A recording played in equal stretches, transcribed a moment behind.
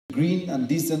green and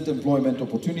decent employment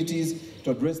opportunities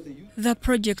to address the youth. The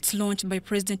projects launched by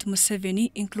President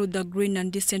Museveni include the Green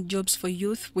and Decent Jobs for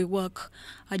Youth We Work,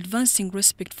 advancing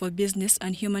respect for business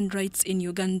and human rights in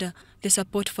Uganda, the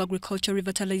support for agriculture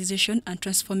revitalization and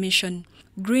transformation,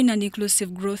 green and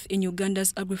inclusive growth in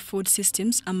Uganda's agri-food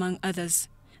systems, among others.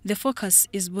 The focus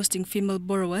is boosting female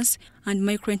borrowers and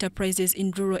micro-enterprises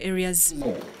in rural areas.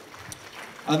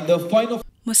 And the final...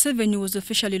 Museveni was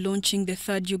officially launching the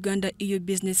third Uganda-EU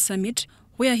Business Summit,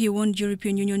 where he warned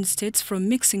European Union states from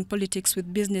mixing politics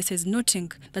with businesses,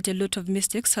 noting that a lot of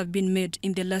mistakes have been made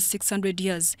in the last 600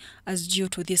 years as due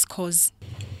to this cause.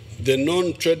 The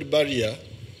non-trade barrier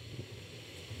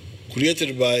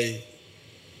created by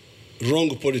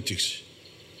wrong politics,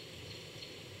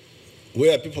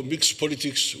 where people mix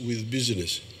politics with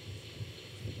business.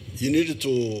 You need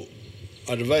to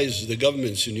advise the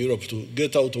governments in Europe to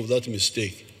get out of that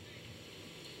mistake,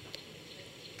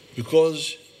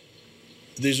 because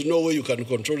there's no way you can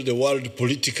control the world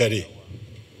politically.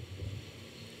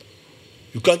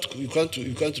 You can't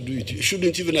do it. You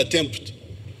shouldn't even attempt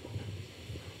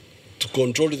to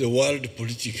control the world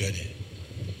politically.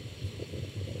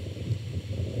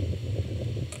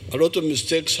 A lot of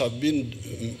mistakes have been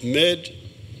made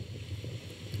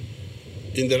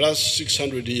in the last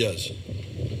 600 years.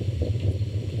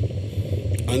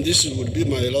 And this would be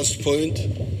my last point,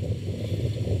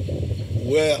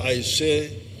 where I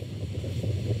say,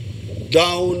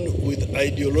 down with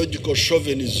ideological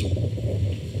chauvinism.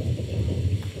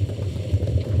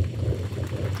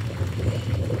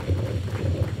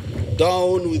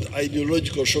 Down with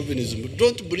ideological chauvinism.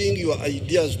 Don't bring your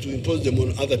ideas to impose them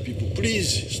on other people.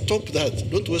 Please stop that.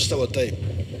 Don't waste our time.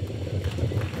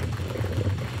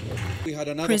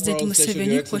 President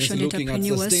Museveni cautioned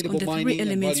entrepreneurs on the three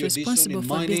elements responsible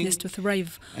for business to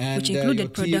thrive, which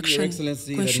included production,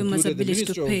 consumers' ability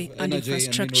to pay, and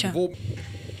infrastructure.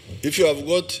 If you have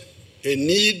got a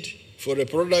need for a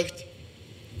product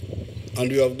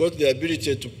and you have got the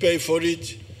ability to pay for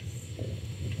it,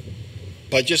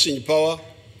 purchasing power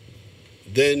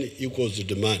then equals the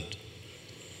demand.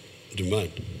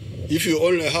 If you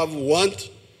only have want,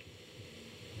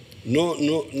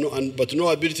 but no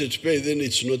ability to pay, then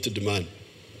it's not a demand.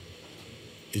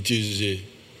 It is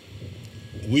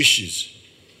wishes.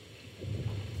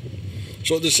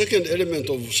 So the second element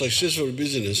of successful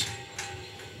business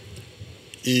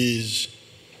is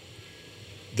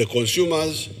the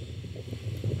consumers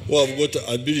who have got the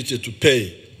ability to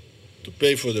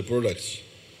pay for the products.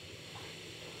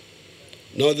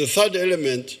 Now the third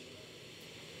element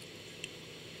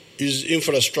is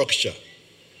infrastructure.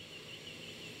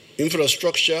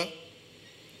 Infrastructure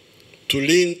to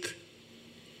link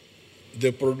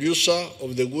the producer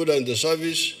of the good and the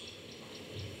service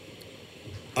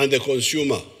and the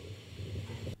consumer.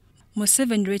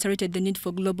 Museveni reiterated the need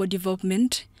for global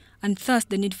development and thus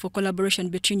the need for collaboration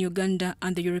between Uganda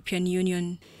and the European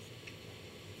Union.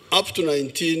 Up to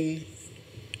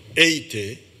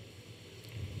 1980,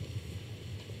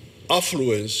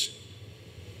 affluence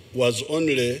was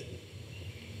only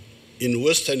in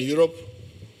Western Europe,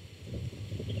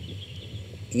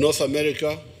 North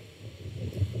America,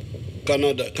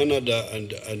 Canada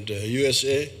and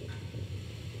USA,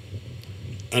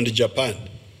 and Japan.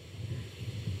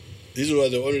 These were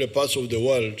the only parts of the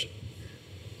world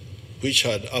which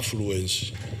had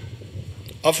affluence.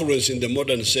 Affluence in the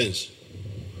modern sense.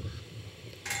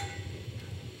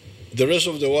 The rest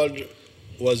of the world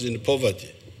was in poverty.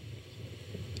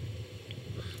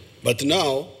 But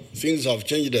now, things have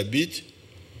changed a bit.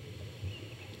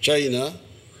 China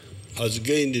has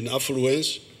gained in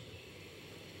affluence,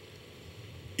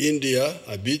 India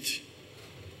a bit,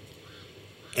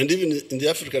 and even in the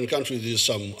African countries there is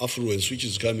some affluence which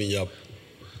is coming up.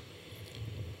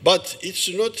 But it's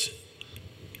not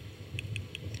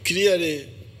clearly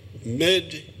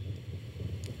made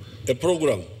a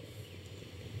program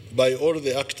by all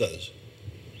the actors.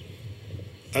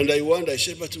 And I wonder, I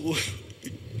said, but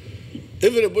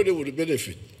everybody would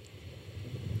benefit.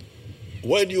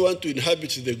 Why do you want to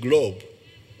inhabit the globe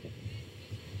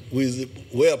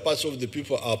where parts of the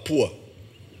people are poor?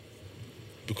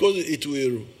 Because it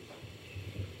will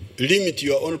limit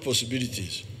your own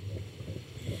possibilities.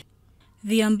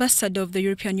 The ambassador of the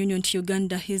European Union to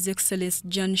Uganda, His Excellency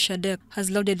Jan Shadek,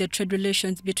 has lauded the trade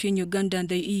relations between Uganda and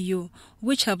the EU,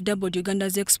 which have doubled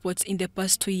Uganda's exports in the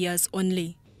past 2 years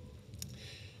only.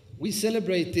 We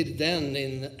celebrated then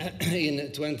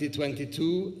in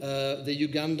 2022 the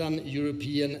Ugandan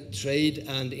European trade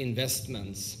and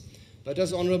investments. But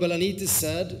as Honorable Anita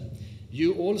said,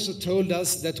 you also told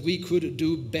us that we could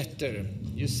do better.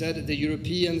 You said the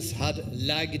Europeans had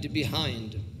lagged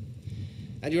behind.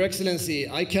 And Your Excellency,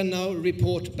 I can now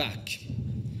report back,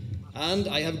 and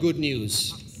I have good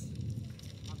news.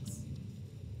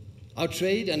 Our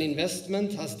trade and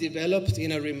investment has developed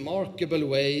in a remarkable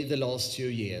way the last few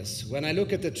years. When I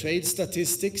look at the trade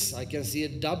statistics, I can see a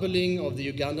doubling of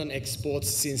the Ugandan exports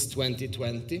since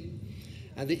 2020.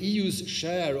 And the EU's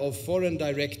share of foreign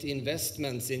direct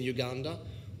investments in Uganda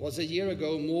was a year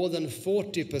ago more than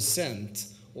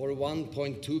 40%, or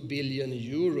 1.2 billion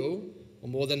euro, or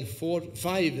more than 5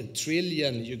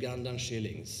 trillion Ugandan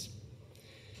shillings.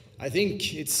 I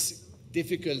think it's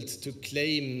difficult to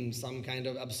claim some kind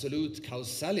of absolute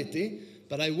causality,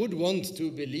 but I would want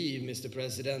to believe, Mr.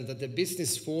 President, that the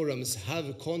business forums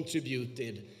have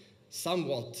contributed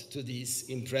somewhat to these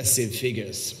impressive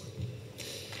figures.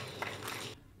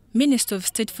 Minister of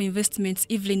State for Investments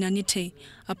Evelyn Anite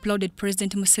applauded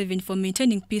President Museveni for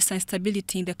maintaining peace and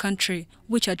stability in the country,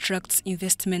 which attracts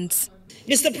investments.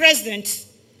 Mr. President,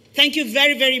 thank you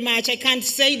very, very much. I can't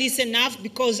say this enough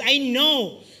because I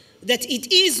know that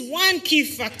it is one key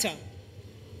factor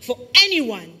for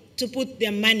anyone to put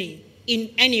their money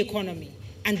in any economy,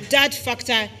 and that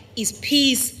factor is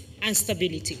peace and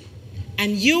stability.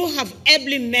 And you have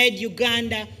ably made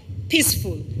Uganda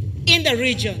peaceful in the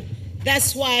region.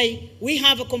 That's why we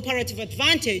have a comparative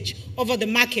advantage over the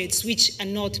markets which are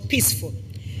not peaceful.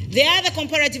 The other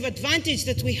comparative advantage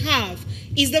that we have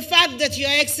is the fact that, Your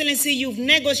Excellency, you've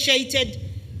negotiated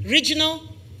regional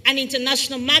and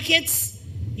international markets.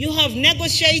 You have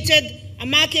negotiated a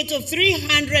market of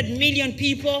 300 million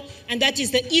people, and that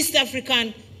is the East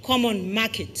African Common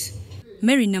Market.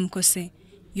 Mary Namkose,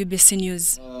 UBC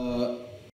News.